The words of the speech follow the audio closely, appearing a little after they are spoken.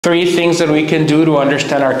3 things that we can do to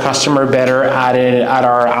understand our customer better at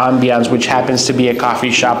our ambiance, which happens to be a coffee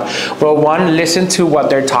shop. Well, 1, listen to what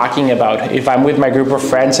they're talking about. If I'm with my group of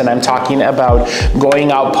friends and I'm talking about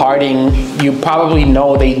going out partying, you probably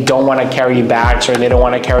know they don't want to carry bags, or they don't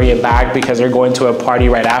want to carry a bag because they're going to a party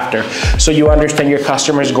right after. So you understand your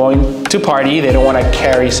customer's going to party, they don't want to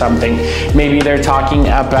carry something. Maybe they're talking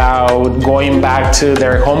about going back to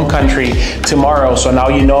their home country tomorrow, so now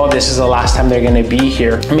you know this is the last time they're going to be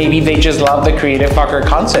here. Maybe they just love the Creative Fucker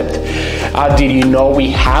concept. Did you know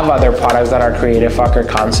we have other products that are Creative Fucker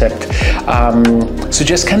concept? So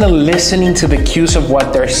just kind of listening to the cues of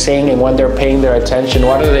what they're saying and when they're paying their attention.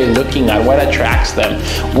 What are they looking at? What attracts them?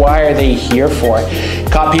 Why are they here for?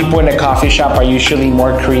 People in a coffee shop are usually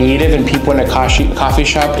more creative, and people in a coffee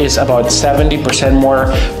shop is about 70% more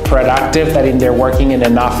productive than in they're working in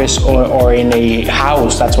an office or in a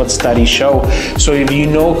house. That's what studies show. So if you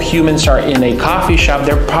know humans are in a coffee shop,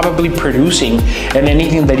 they're probably producing, and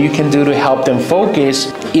anything that you can do to help them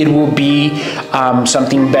focus, it will be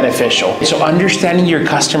something beneficial. So understanding your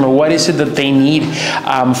customer, what is it that they need,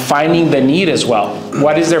 finding the need as well.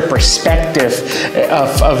 What is their perspective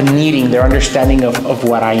of needing, their understanding of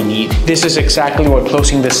what I need. This is exactly what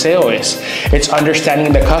closing the sale is. It's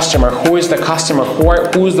understanding the customer. Who is the customer?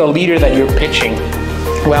 Who is the leader that you're pitching?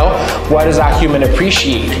 Well, what does that human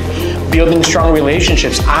appreciate? Building strong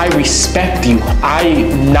relationships. I respect you. I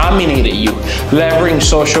nominated you. Leveraging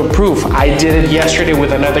social proof. I did it yesterday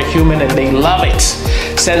with another human and they love it.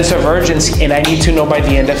 Sense of urgency, and I need to know by the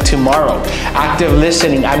end of tomorrow. Active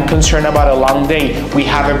listening. I'm concerned about a long day. We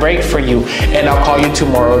have a break for you, and I'll call you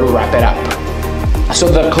tomorrow to wrap it up. So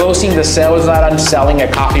the closing the sale is not on selling a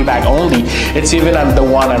coffee bag only, it's even on the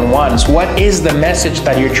one-on-ones. What is the message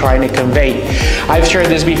that you're trying to convey? I've shared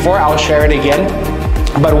this before, I'll share it again.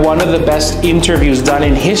 But one of the best interviews done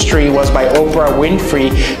in history was by Oprah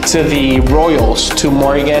Winfrey to the royals, to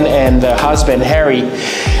Morgan and the husband, Harry.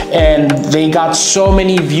 And they got so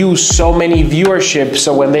many views, so many viewership.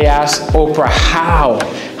 So when they asked Oprah,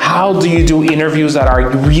 how do you do interviews that are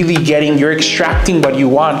really you're extracting what you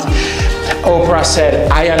want? Oprah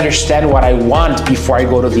said, I understand what I want before I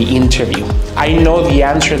go to the interview. I know the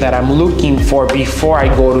answer that I'm looking for before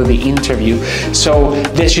I go to the interview. So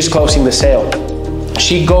this is closing the sale.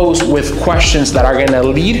 She goes with questions that are going to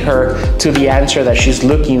lead her to the answer that she's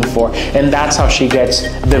looking for, and that's how she gets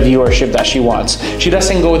the viewership that she wants. She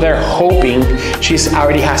doesn't go there hoping. She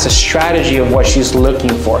already has a strategy of what she's looking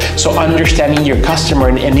for. So understanding your customer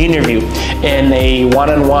in an interview, in a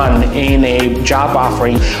one-on-one, in a job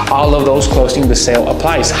offering, all of those closing the sale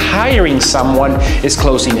applies. Hiring someone is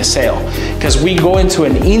closing a sale, because we go into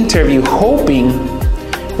an interview hoping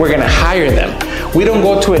we're going to hire them. We don't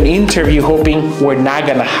go to an interview hoping we're not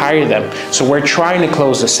going to hire them. So we're trying to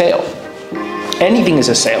close the sale. Anything is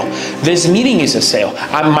a sale. This meeting is a sale.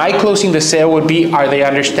 My closing the sale would be, are they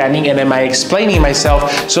understanding, and am I explaining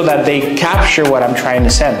myself so that they capture what I'm trying to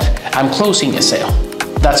send? I'm closing a sale.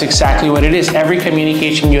 That's exactly what it is. Every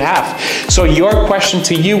communication you have. So your question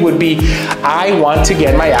to you would be, I want to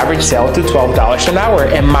get my average sale to $12 an hour.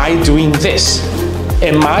 Am I doing this?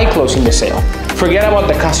 Am I closing the sale? Forget about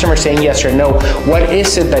the customer saying yes or no. What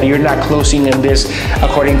is it that you're not closing in this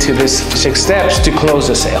according to these 6 steps to close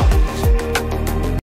the sale?